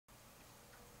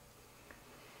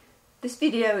This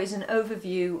video is an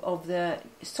overview of the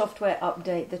software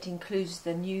update that includes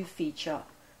the new feature,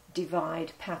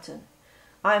 Divide Pattern.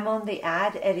 I'm on the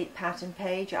Add Edit Pattern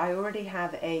page. I already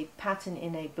have a pattern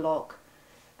in a block,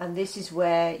 and this is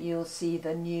where you'll see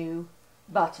the new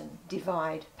button,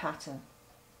 Divide Pattern.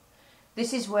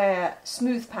 This is where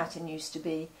Smooth Pattern used to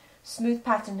be. Smooth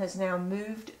Pattern has now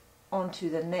moved onto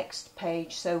the next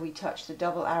page, so we touch the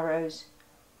double arrows,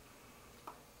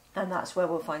 and that's where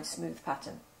we'll find Smooth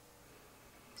Pattern.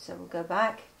 So we'll go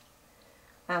back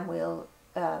and we'll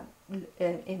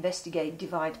investigate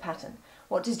Divide Pattern.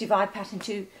 What does Divide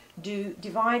Pattern do?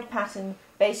 Divide Pattern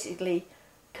basically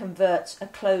converts a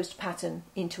closed pattern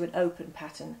into an open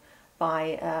pattern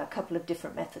by a couple of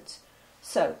different methods.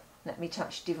 So let me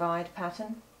touch Divide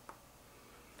Pattern.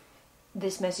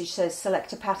 This message says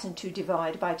select a pattern to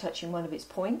divide by touching one of its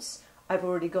points. I've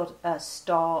already got a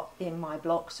star in my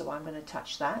block, so I'm going to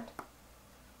touch that.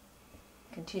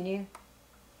 Continue.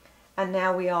 And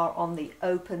now we are on the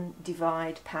Open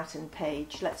Divide Pattern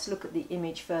page. Let's look at the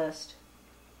image first.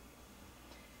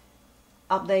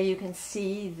 Up there you can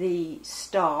see the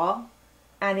star,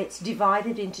 and it's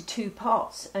divided into two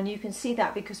parts, and you can see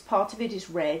that because part of it is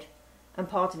red and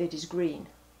part of it is green.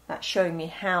 That's showing me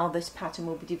how this pattern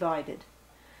will be divided.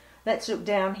 Let's look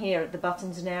down here at the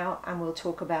buttons now, and we'll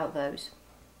talk about those.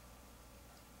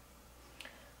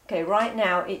 Okay, right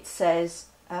now it says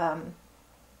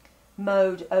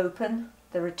Mode Open.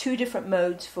 There are two different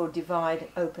modes for Divide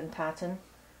Open Pattern.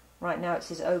 Right now it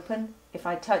says Open. If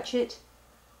I touch it,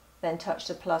 then touch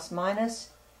the plus minus,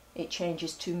 it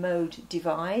changes to Mode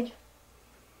Divide.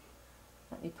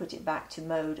 Let me put it back to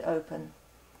Mode Open.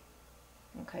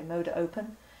 Okay, Mode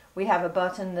Open. We have a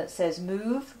button that says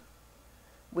Move.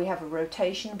 We have a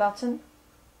rotation button.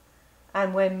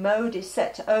 And when mode is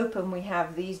set to open, we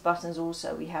have these buttons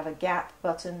also. We have a gap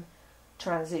button,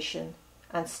 transition,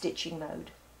 and stitching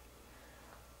mode.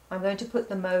 I'm going to put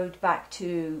the mode back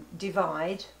to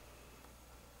divide,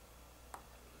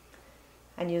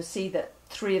 and you'll see that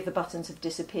three of the buttons have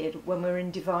disappeared. When we're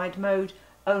in divide mode,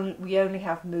 we only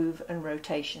have move and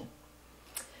rotation.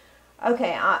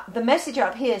 Okay, the message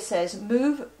up here says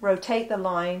move, rotate the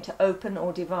line to open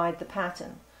or divide the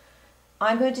pattern.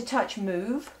 I'm going to touch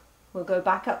move. We'll go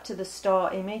back up to the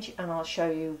star image and I'll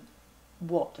show you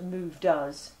what move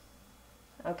does.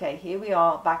 Okay, here we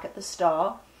are back at the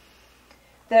star.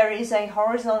 There is a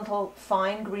horizontal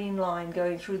fine green line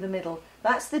going through the middle.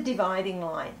 That's the dividing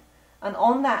line. And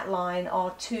on that line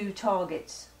are two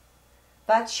targets.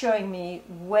 That's showing me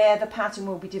where the pattern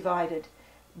will be divided.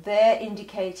 They're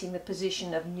indicating the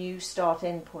position of new start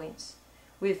endpoints.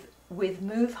 With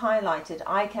move highlighted,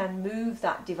 I can move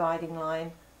that dividing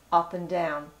line up and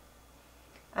down.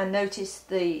 And notice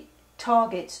the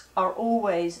targets are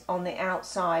always on the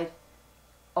outside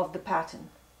of the pattern.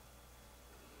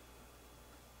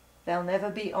 They'll never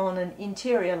be on an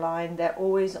interior line, they're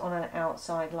always on an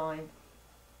outside line.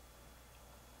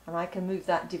 And I can move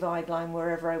that divide line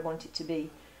wherever I want it to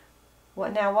be.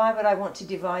 Now, why would I want to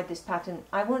divide this pattern?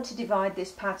 I want to divide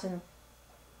this pattern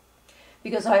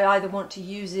because I either want to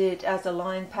use it as a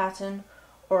line pattern,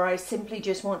 or I simply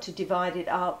just want to divide it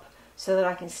up so that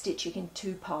I can stitch it in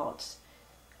two parts.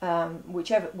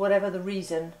 Whatever the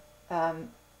reason,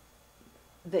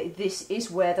 this is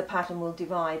where the pattern will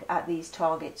divide, at these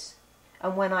targets.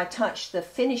 And when I touch the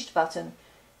finished button,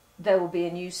 there will be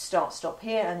a new start stop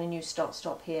here and a new start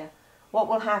stop here. What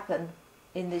will happen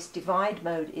in this divide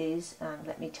mode is, and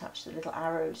let me touch the little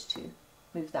arrows to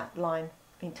move that line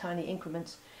in tiny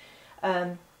increments.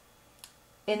 In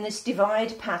this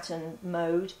divide pattern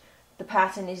mode, the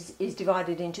pattern is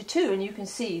divided into two, and you can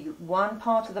see one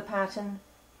part of the pattern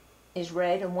is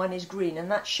red and one is green, and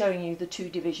that's showing you the two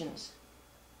divisions.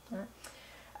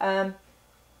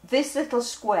 This little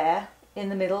square in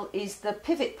the middle is the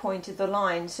pivot point of the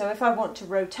line, so if I want to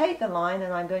rotate the line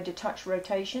and I'm going to touch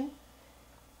rotation,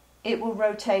 it will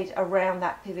rotate around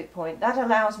that pivot point. That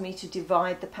allows me to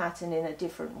divide the pattern in a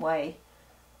different way.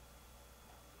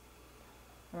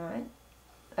 Alright,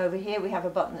 over here we have a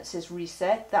button that says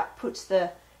reset. That puts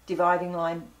the dividing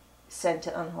line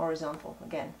center and horizontal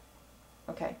again.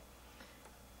 Okay,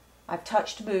 I've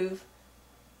touched move.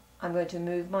 I'm going to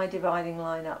move my dividing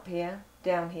line up here,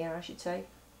 down here I should say.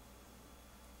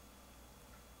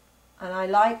 And I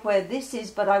like where this is,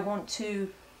 but I want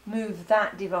to move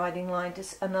that dividing line to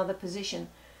another position.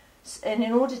 And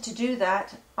in order to do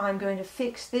that, I'm going to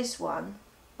fix this one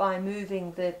by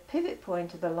moving the pivot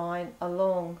point of the line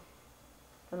along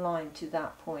the line to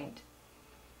that point.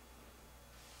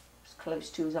 As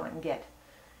close to as I can get.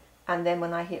 And then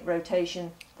when I hit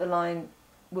rotation, the line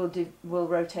will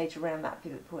rotate around that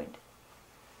pivot point.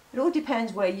 It all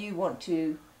depends where you want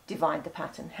to divide the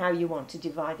pattern, how you want to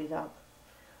divide it up.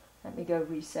 Let me go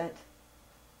reset.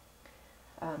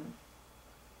 I've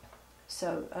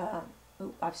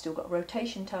still got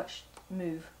rotation touch,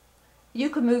 move. You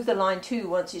can move the line too.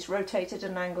 Once it's rotated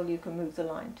an angle, you can move the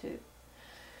line too.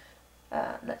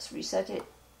 Let's reset it.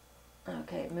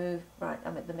 Okay, move. Right,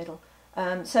 I'm at the middle.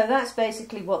 So that's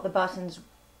basically what the buttons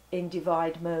in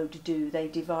divide mode do. They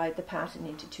divide the pattern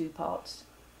into two parts.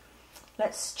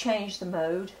 Let's change the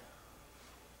mode.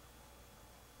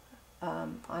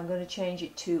 I'm going to change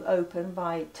it to open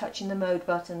by touching the mode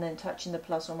button, then touching the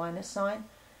plus or minus sign.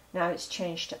 Now it's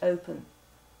changed to open.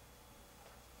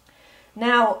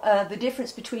 Now the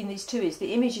difference between these two is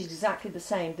the image is exactly the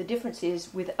same. The difference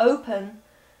is with open,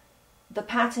 the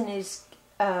pattern is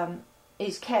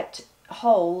kept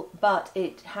whole, but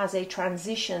it has a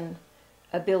transition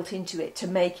built into it to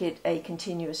make it a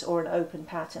continuous or an open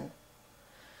pattern.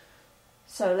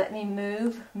 So let me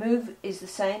move. Move is the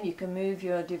same. You can move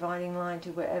your dividing line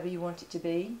to wherever you want it to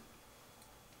be.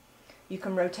 You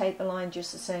can rotate the line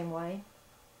just the same way.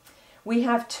 We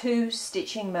have two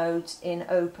stitching modes in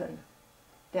open.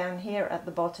 Down here at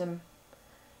the bottom,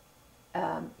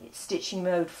 it's stitching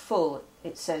mode full,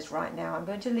 it says right now. I'm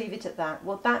going to leave it at that.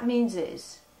 What that means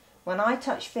is, when I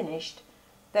touch finished,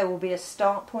 there will be a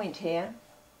start point here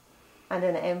and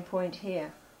an end point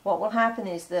here. What will happen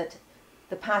is that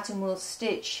the pattern will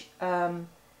stitch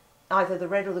either the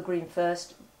red or the green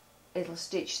first. It'll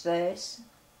stitch this.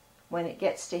 When it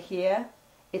gets to here,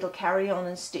 it'll carry on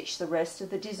and stitch the rest of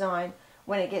the design.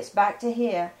 When it gets back to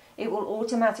here, it will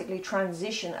automatically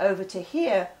transition over to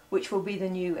here, which will be the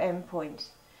new end point.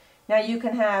 Now you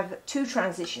can have two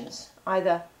transitions,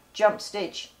 either jump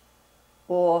stitch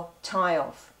or tie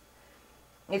off.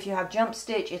 If you have jump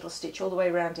stitch, it'll stitch all the way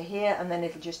around to here and then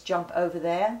it'll just jump over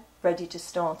there, ready to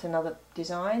start another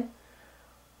design.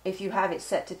 If you have it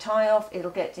set to tie off,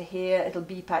 it'll get to here, it'll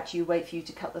beep at you, wait for you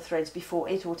to cut the threads before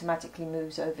it automatically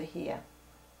moves over here.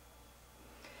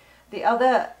 The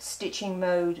other stitching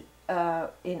mode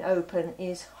in open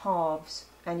is halves,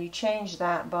 and you change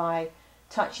that by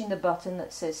touching the button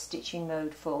that says stitching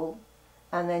mode full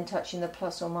and then touching the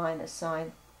plus or minus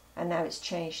sign, and now it's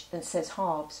changed and says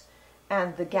halves,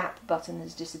 and the gap button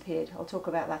has disappeared. I'll talk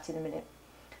about that in a minute.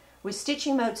 With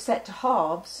stitching mode set to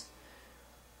halves,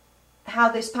 how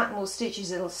this pattern will stitch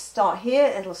is it'll start here,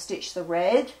 it'll stitch the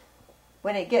red.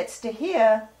 When it gets to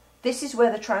here, this is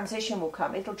where the transition will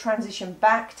come. It'll transition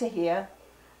back to here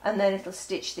and then it'll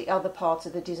stitch the other part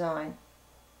of the design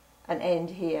and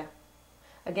end here.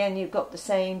 Again, you've got the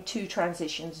same two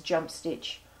transitions, jump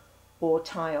stitch or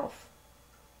tie off.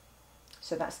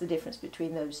 So that's the difference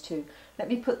between those two. Let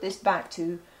me put this back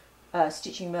to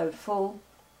stitching mode full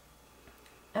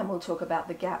and we'll talk about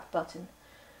the gap button.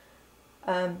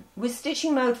 With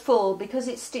stitching mode full, because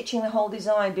it's stitching the whole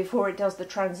design before it does the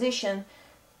transition,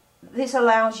 this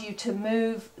allows you to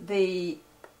move the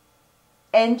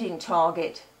ending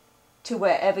target to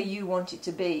wherever you want it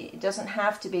to be. It doesn't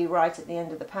have to be right at the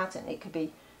end of the pattern. It could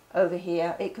be over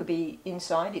here, it could be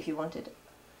inside if you wanted.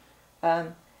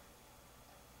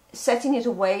 Setting it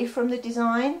away from the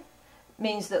design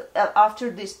means that after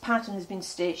this pattern has been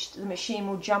stitched, the machine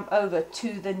will jump over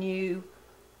to the new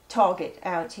target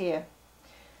out here.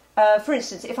 For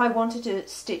instance, if I wanted to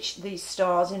stitch these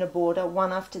stars in a border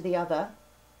one after the other,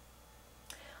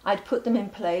 I'd put them in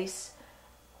place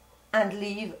and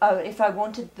leave, if I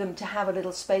wanted them to have a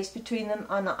little space between them,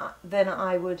 then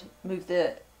I would move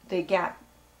the gap,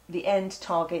 the end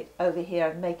target over here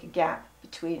and make a gap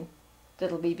between,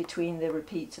 that'll be between the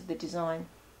repeats of the design.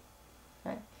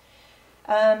 Okay.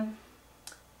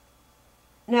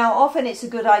 Now often it's a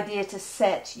good idea to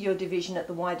set your division at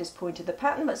the widest point of the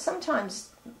pattern, but sometimes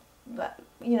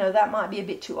that might be a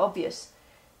bit too obvious.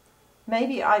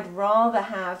 Maybe I'd rather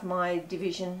have my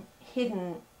division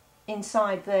hidden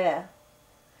inside there,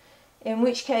 in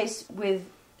which case with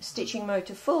stitching mode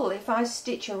to full, if I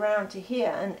stitch around to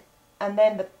here and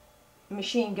then the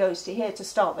machine goes to here to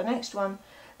start the next one,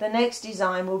 the next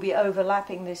design will be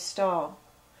overlapping this star.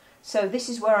 So this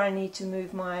is where I need to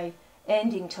move my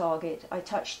ending target. I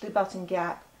touch the button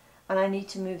gap and I need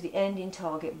to move the ending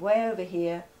target way over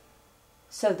here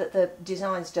so that the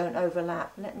designs don't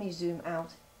overlap. Let me zoom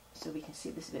out so we can see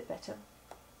this a bit better.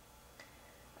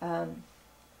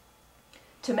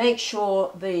 To make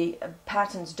sure the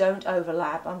patterns don't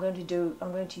overlap, I'm going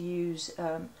to use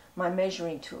my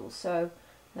measuring tool. So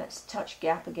let's touch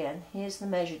gap again. Here's the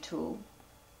measure tool.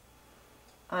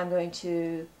 I'm going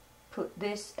to put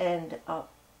this end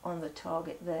up on the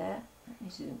target there. Let me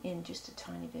zoom in just a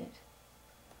tiny bit.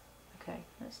 Okay,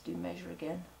 let's do measure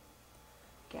again.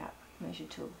 Gap, measure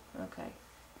tool. Okay.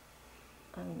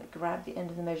 I'm going to grab the end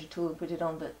of the measure tool and put it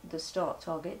on the start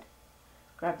target.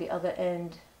 Grab the other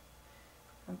end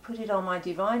and put it on my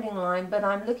dividing line, but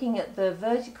I'm looking at the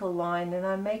vertical line and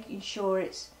I'm making sure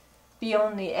it's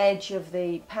beyond the edge of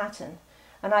the pattern,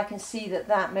 and I can see that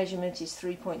that measurement is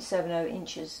 3.70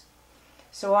 inches.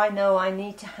 So I know I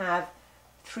need to have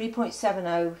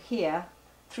 3.70 here,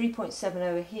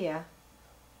 3.70 here.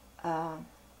 Yeah,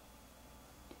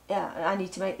 I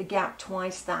need to make the gap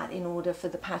twice that in order for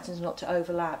the patterns not to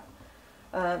overlap.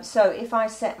 So if I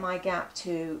set my gap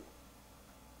to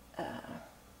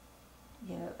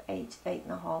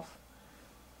 8.5,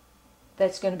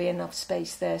 there's going to be enough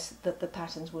space there so that the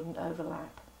patterns wouldn't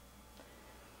overlap.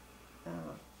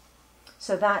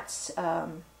 So that's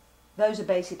those are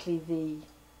basically the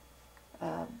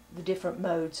different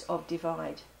modes of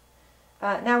divide.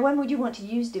 Now, when would you want to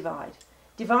use divide?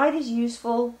 Divide is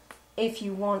useful if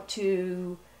you want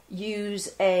to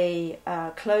use a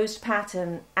closed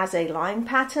pattern as a line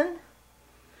pattern.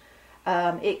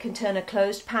 It can turn a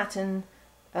closed pattern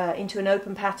into an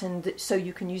open pattern so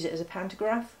you can use it as a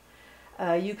pantograph.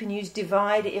 You can use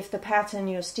divide if the pattern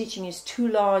you're stitching is too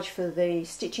large for the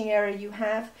stitching area you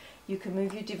have. You can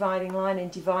move your dividing line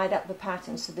and divide up the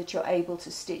pattern so that you're able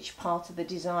to stitch part of the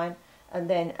design and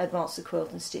then advance the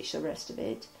quilt and stitch the rest of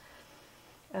it.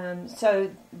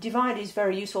 So divide is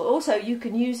very useful. Also, you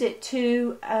can use it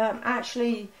to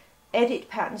actually edit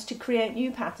patterns, to create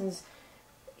new patterns.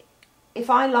 If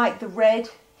I like the red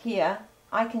here,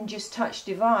 I can just touch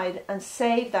divide and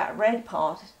save that red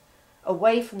part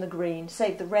away from the green,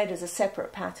 save the red as a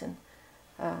separate pattern.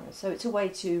 So it's a way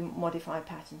to modify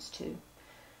patterns too.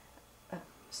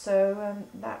 So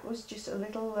that was just a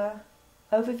little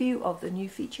overview of the new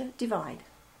feature, divide.